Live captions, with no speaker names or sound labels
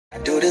I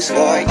do this for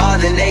all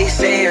the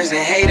naysayers and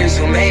haters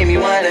who made me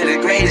one of the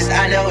greatest.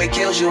 I know it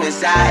kills you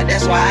inside,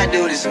 that's why I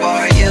do this for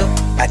you.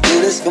 I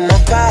do this for my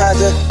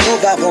father,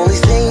 who I've only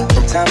seen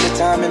from time to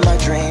time in my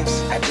dreams.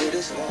 I do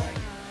this for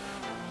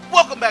you.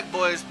 Welcome back,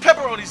 boys.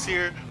 Pepperonis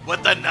here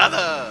with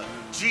another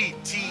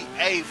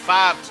GTA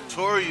 5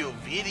 tutorial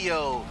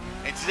video.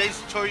 And today's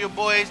tutorial,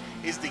 boys,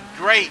 is the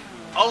Great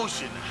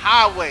Ocean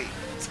Highway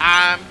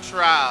time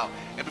trial.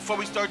 And before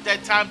we start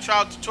that time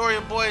trial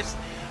tutorial, boys,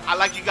 I'd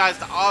like you guys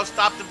to all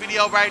stop the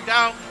video right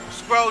now,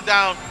 scroll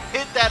down,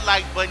 hit that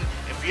like button.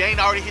 If you ain't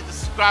already hit the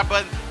subscribe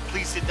button,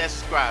 please hit that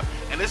subscribe.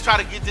 And let's try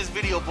to get this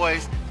video,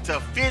 boys, to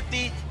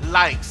 50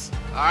 likes.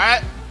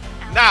 Alright?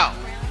 Now,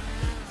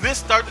 let's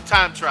start the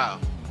time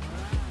trial.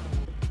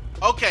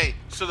 Okay,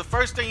 so the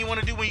first thing you want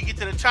to do when you get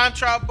to the time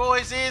trial,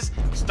 boys, is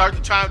start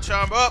the time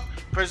trial up,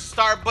 press the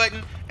start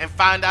button, and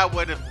find out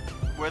where the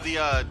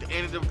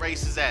end of the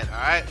race is at.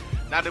 Alright?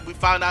 Now that we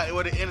found out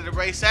where the end of the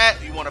race at,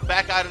 you want to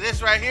back out of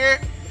this right here,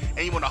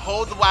 and you want to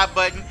hold the Y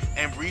button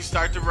and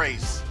restart the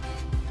race.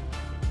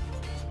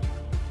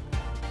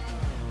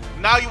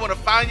 Now you want to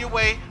find your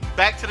way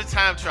back to the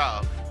time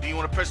trial. Then you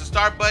want to press the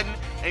start button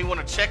and you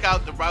want to check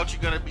out the route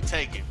you're going to be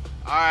taking.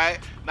 Alright,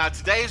 now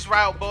today's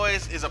route,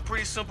 boys, is a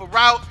pretty simple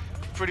route,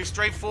 pretty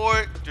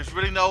straightforward. There's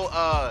really no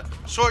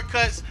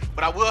shortcuts,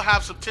 but I will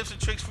have some tips and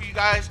tricks for you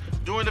guys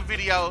during the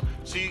video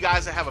so you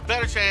guys will have a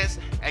better chance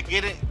at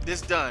getting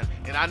this done.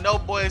 And I know,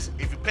 boys,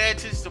 if you pay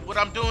attention to what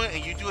I'm doing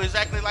and you do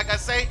exactly like I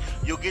say,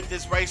 you'll get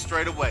this race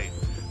straight away.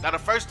 Now the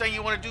first thing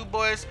you want to do,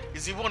 boys,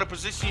 is you want to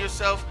position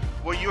yourself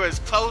where you're as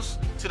close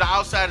to the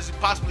outside as you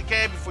possibly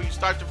can before you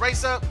start the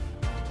race up.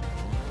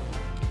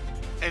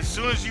 As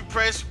soon as you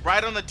press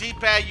right on the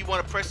D-pad, you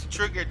want to press the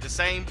trigger at the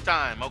same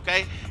time,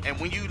 okay? And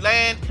when you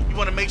land, you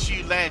want to make sure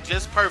you land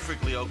just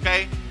perfectly,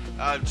 okay?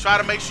 Try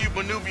to make sure you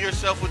maneuver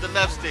yourself with the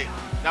left stick.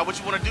 Now what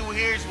you want to do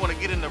here is you want to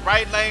get in the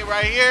right lane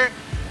right here,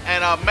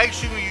 and make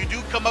sure when you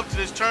do come up to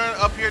this turn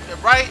up here to the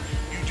right,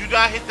 you do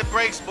not hit the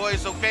brakes,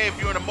 boys, okay? If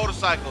you're in a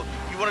motorcycle,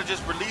 you want to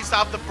just release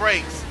out the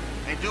brakes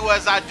and do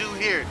as I do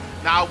here.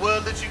 Now I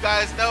will let you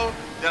guys know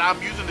that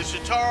I'm using the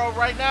Shitaro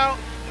right now,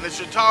 and the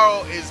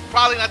Shitaro is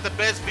probably not the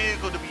best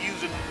vehicle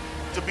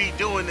to be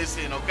doing this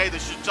in, okay? The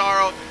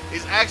Shitaro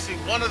is actually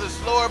one of the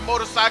slower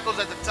motorcycles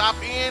at the top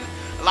end.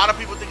 A lot of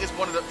people think it's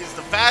it's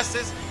the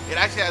fastest. It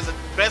actually has the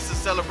best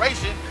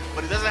acceleration,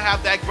 but it doesn't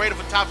have that great of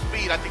a top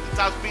speed. I think the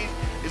top speed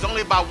is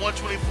only about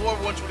 124,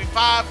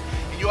 125,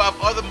 and you have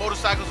other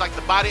motorcycles like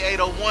the Body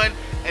 801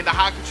 and the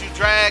Hakuchu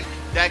Drag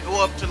that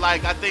go up to,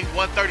 like, I think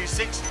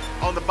 136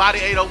 on the Body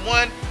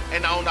 801,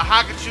 and on the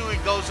Hakuchu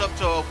it goes up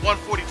to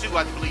 142,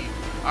 I believe.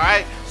 All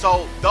right,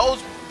 so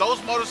those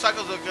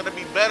motorcycles are going to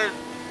be better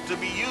to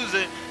be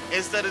using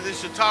instead of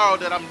this Shitaro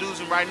that I'm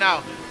using right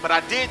now. But I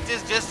did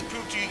this just to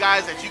prove to you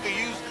guys that you can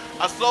use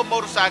a slow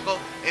motorcycle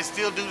and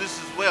still do this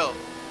as well.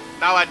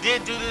 Now I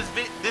did do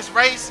this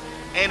race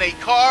in a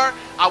car.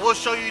 I will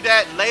show you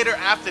that later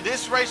after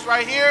this race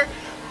right here.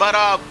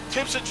 But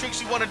tips and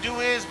tricks you want to do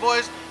is,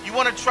 boys, you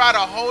want to try to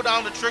hold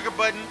down the trigger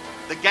button,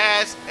 the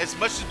gas, as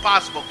much as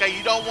possible, okay?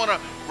 You don't want to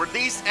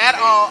release at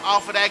all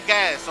off of that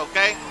gas,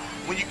 okay?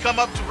 When you come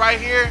up to right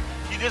here,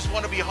 you just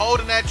want to be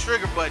holding that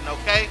trigger button,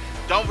 okay?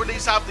 Don't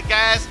release off the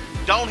gas,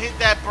 don't hit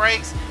that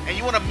brakes, and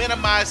you want to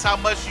minimize how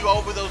much you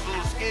over those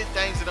little skid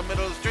things in the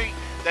middle of the street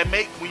that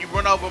make, when you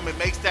run over them, it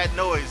makes that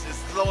noise. It's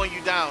slowing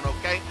you down,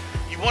 okay?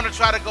 You want to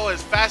try to go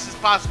as fast as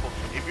possible.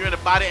 If you're in a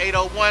Body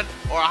 801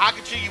 or a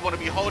Hakuchu, you want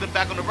to be holding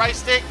back on the right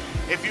stick.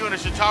 If you're in a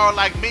Shitaro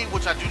like me,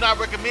 which I do not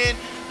recommend,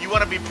 you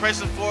want to be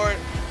pressing forward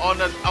on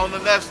the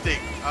left stick.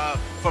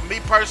 For me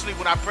personally,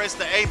 when I press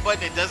the A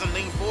button, it doesn't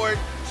lean forward,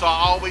 so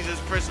I always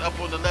just press up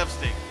on the left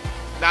stick.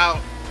 Now,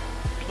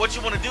 what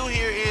you want to do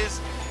here is,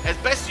 as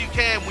best as you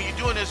can, when you're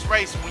doing this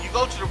race, when you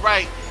go to the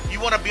right, you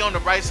want to be on the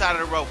right side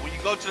of the road. When you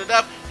go to the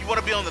left, you want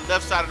to be on the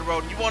left side of the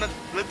road. You want to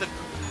let the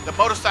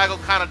motorcycle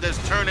kind of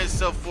just turn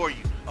itself for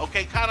you,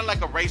 okay? Kind of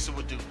like a racer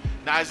would do.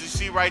 Now, as you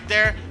see right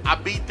there, I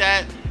beat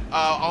that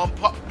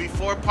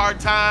before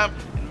part-time,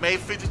 made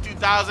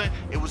 52,000.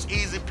 It was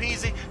easy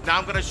peasy. Now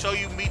I'm gonna show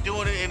you me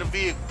doing it in a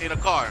vehicle, in a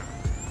car.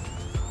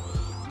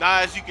 Now,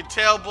 as you can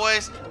tell,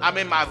 boys, I'm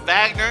in my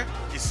Wagner.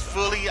 It's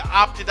fully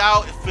opted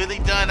out. It's fully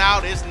done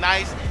out. It's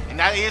nice, and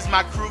that is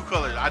my crew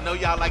color. I know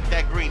y'all like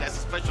that green. That's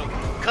a special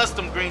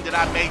custom green that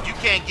I made. You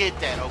can't get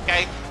that,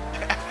 okay?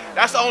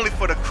 That's only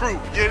for the crew.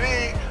 You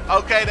dig?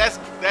 Okay, that's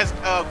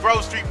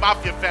Grove Street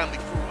Mafia family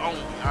crew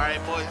only. All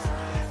right, boys.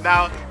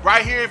 Now,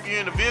 right here, if you're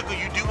in the vehicle,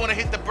 you do want to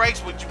hit the brakes,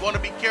 but you want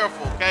to be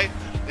careful, okay?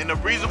 And the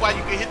reason why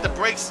you can hit the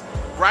brakes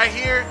right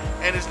here,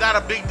 and it's not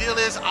a big deal,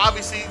 is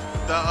obviously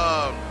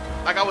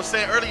like I was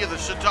saying earlier, the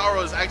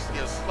Shitaro is actually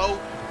a slow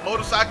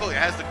motorcycle. It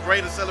has the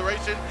great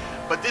acceleration,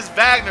 but this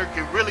Wagner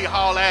can really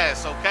haul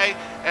ass, okay?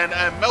 And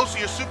most of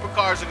your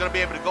supercars are going to be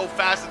able to go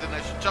faster than the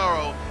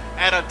Shitaro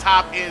at a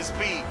top end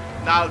speed.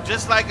 Now,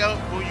 just like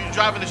when you're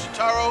driving the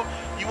Shitaro,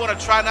 you want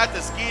to try not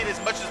to skid as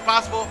much as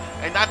possible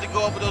and not to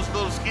go over those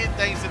little skid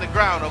things in the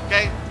ground,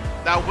 okay?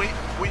 Now,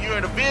 when you're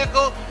in a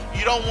vehicle,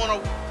 you don't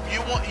want to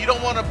you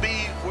don't want to be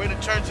when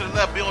it turns to the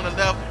left, be on the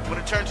left. When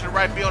it turns to the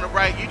right, be on the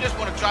right. You just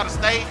want to try to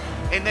stay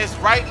in this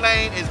right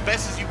lane as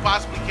best as you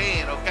possibly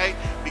can, okay?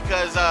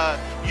 Because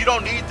you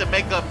don't need to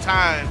make up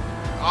time.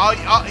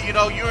 You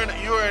know, you're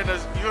in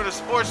a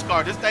sports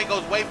car. This thing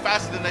goes way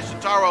faster than that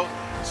Shintaro,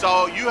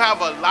 so you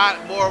have a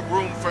lot more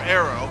room for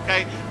error,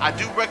 okay? I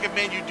do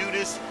recommend you do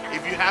this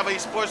if you have a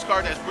sports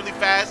car that's really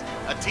fast,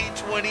 a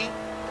T20,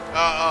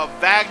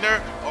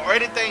 Wagner, or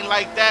anything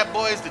like that,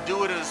 boys, to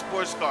do it in a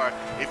sports car.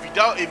 If you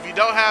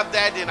don't have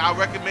that, then I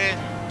recommend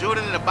doing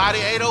it in a Body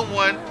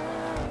 801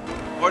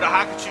 or the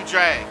Hakuchu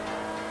Drag.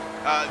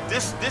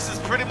 This is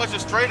pretty much a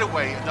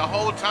straightaway the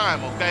whole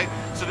time, okay?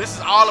 So this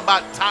is all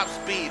about top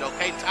speed,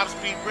 okay? Top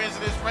speed wins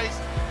in this race,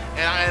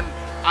 and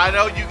I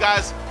know you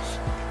guys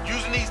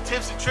using these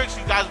tips and tricks,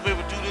 you guys will be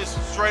able to do this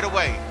straight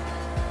away.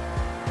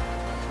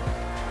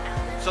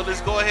 So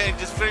let's go ahead and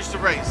just finish the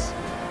race.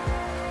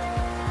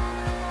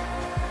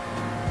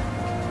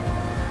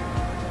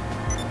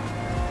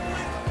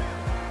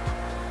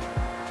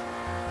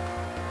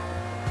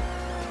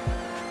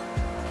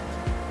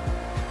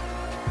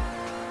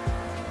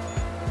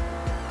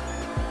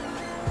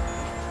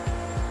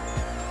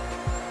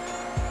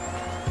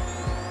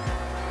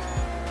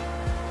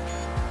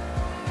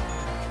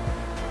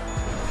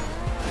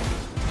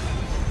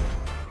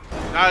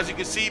 Now, as you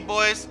can see,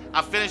 boys,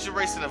 I finished the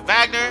race in a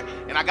Wagner,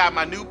 and I got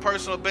my new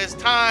personal best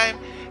time.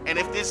 And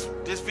if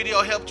this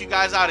video helped you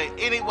guys out in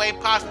any way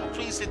possible,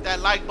 please hit that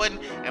like button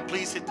and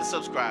please hit the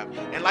subscribe.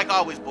 And like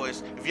always,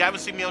 boys, if you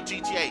haven't seen me on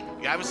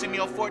GTA, you haven't seen me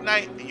on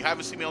Fortnite, and you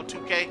haven't seen me on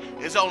 2K,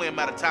 it's only a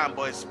matter of time,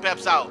 boys.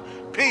 Peps out.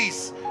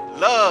 Peace,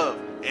 love,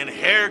 and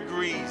hair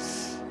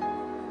grease.